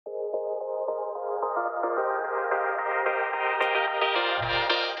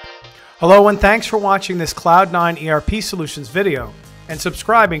Hello and thanks for watching this Cloud9 ERP Solutions video and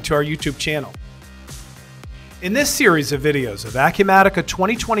subscribing to our YouTube channel. In this series of videos of Acumatica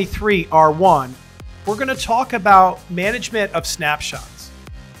 2023 R1, we're going to talk about management of snapshots.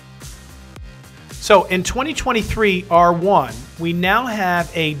 So in 2023 R1, we now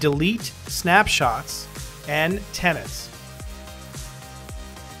have a delete snapshots and tenants.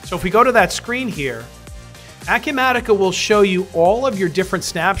 So if we go to that screen here, Acumatica will show you all of your different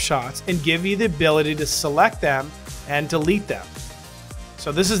snapshots and give you the ability to select them and delete them.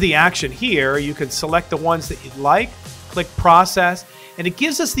 So this is the action here. You can select the ones that you'd like, click process, and it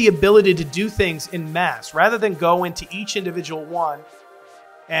gives us the ability to do things in mass rather than go into each individual one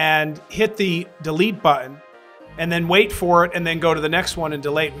and hit the delete button and then wait for it and then go to the next one and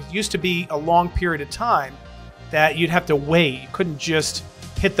delete. It used to be a long period of time that you'd have to wait. You couldn't just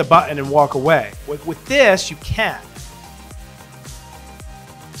hit the button and walk away. With this, you can.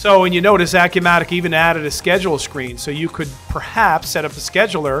 So, and you notice Acumatica even added a schedule screen, so you could perhaps set up a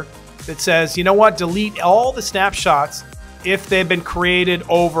scheduler that says, you know what, delete all the snapshots if they've been created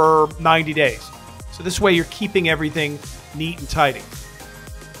over 90 days. So this way you're keeping everything neat and tidy.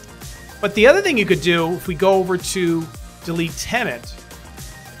 But the other thing you could do, if we go over to delete tenant,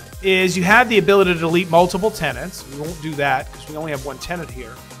 is you have the ability to delete multiple tenants. We won't do that because we only have one tenant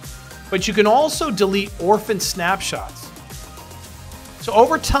here. But you can also delete orphan snapshots. So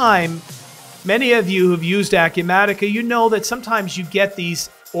over time, many of you who've used Acumatica, you know that sometimes you get these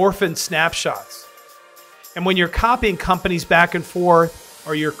orphan snapshots. And when you're copying companies back and forth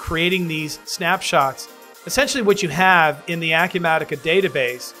or you're creating these snapshots, essentially what you have in the Acumatica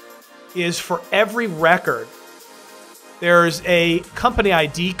database is for every record, there's a company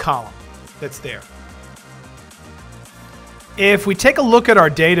ID column that's there. If we take a look at our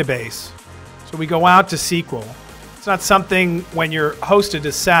database, so we go out to SQL, it's not something when you're hosted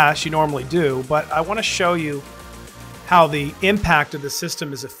as SaaS you normally do, but I want to show you how the impact of the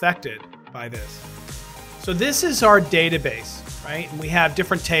system is affected by this. So this is our database, right? And we have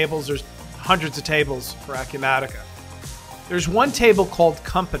different tables. There's hundreds of tables for Acumatica. There's one table called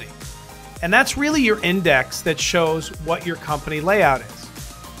company. And that's really your index that shows what your company layout is.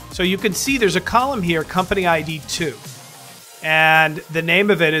 So you can see there's a column here, company ID 2. And the name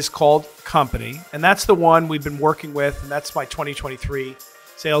of it is called company. And that's the one we've been working with. And that's my 2023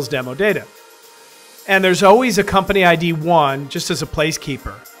 sales demo data. And there's always a company ID 1 just as a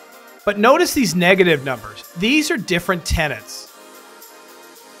placekeeper. But notice these negative numbers. These are different tenants.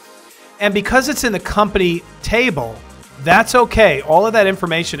 And because it's in the company table, that's okay. All of that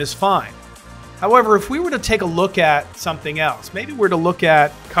information is fine. However, if we were to take a look at something else, maybe we're to look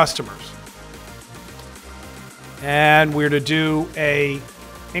at customers, and we're to do a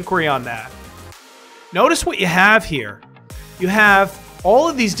inquiry on that. Notice what you have here. You have all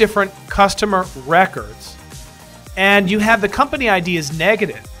of these different customer records, and you have the company ID is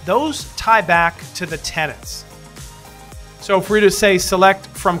negative. Those tie back to the tenants. So if we were to say select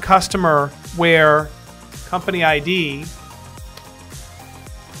from customer where company ID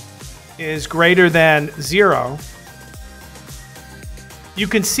is greater than 0, you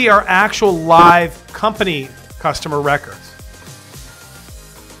can see our actual live company customer records.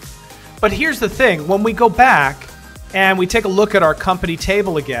 But here's the thing, when we go back and we take a look at our company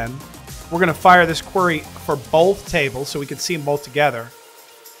table again, we're going to fire this query for both tables so we can see them both together.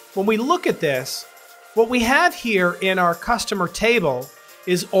 When we look at this, what we have here in our customer table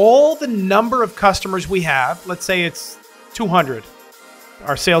is all the number of customers we have. Let's say it's 200.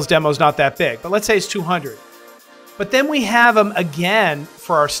 Our sales demo is not that big, but let's say it's 200. But then we have them again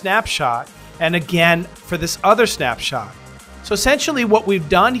for our snapshot and again for this other snapshot. So essentially what we've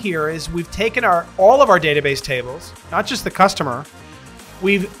done here is we've taken all of our database tables, not just the customer,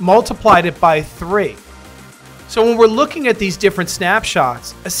 we've multiplied it by 3. So when we're looking at these different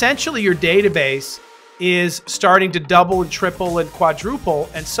snapshots, essentially your database is starting to double and triple and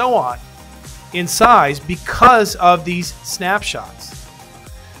quadruple and so on in size because of these snapshots.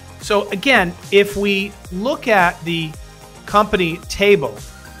 So again, if we look at the company table,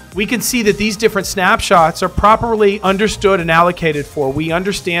 we can see that these different snapshots are properly understood and allocated for. We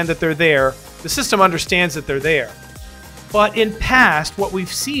understand that they're there. The system understands that they're there. But in past, what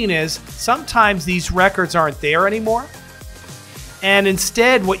we've seen is sometimes these records aren't there anymore. And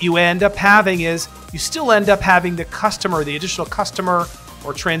instead, what you end up having is you still end up having the customer, the additional customer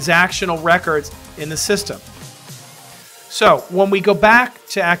or transactional records in the system. So when we go back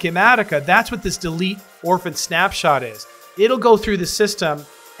to Acumatica, that's what this delete orphan snapshot is. It'll go through the system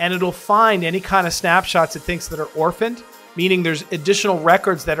and it'll find any kind of snapshots it thinks that are orphaned, meaning there's additional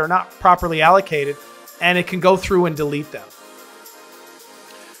records that are not properly allocated, and it can go through and delete them.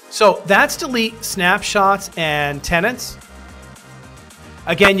 So that's delete snapshots and tenants.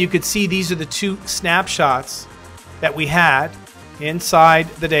 Again, you could see these are the two snapshots that we had inside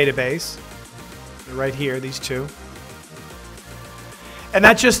the database. They're right here, these two. And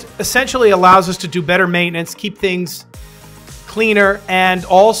that just essentially allows us to do better maintenance, keep things cleaner, and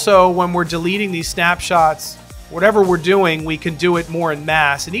also when we're deleting these snapshots, whatever we're doing, we can do it more en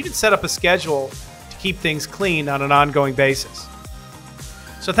masse and even set up a schedule to keep things clean on an ongoing basis.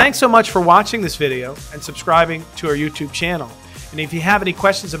 So thanks so much for watching this video and subscribing to our YouTube channel. And if you have any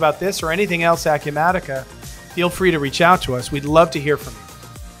questions about this or anything else Acumatica, feel free to reach out to us. We'd love to hear from you.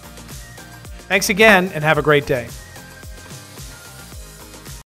 Thanks again and have a great day.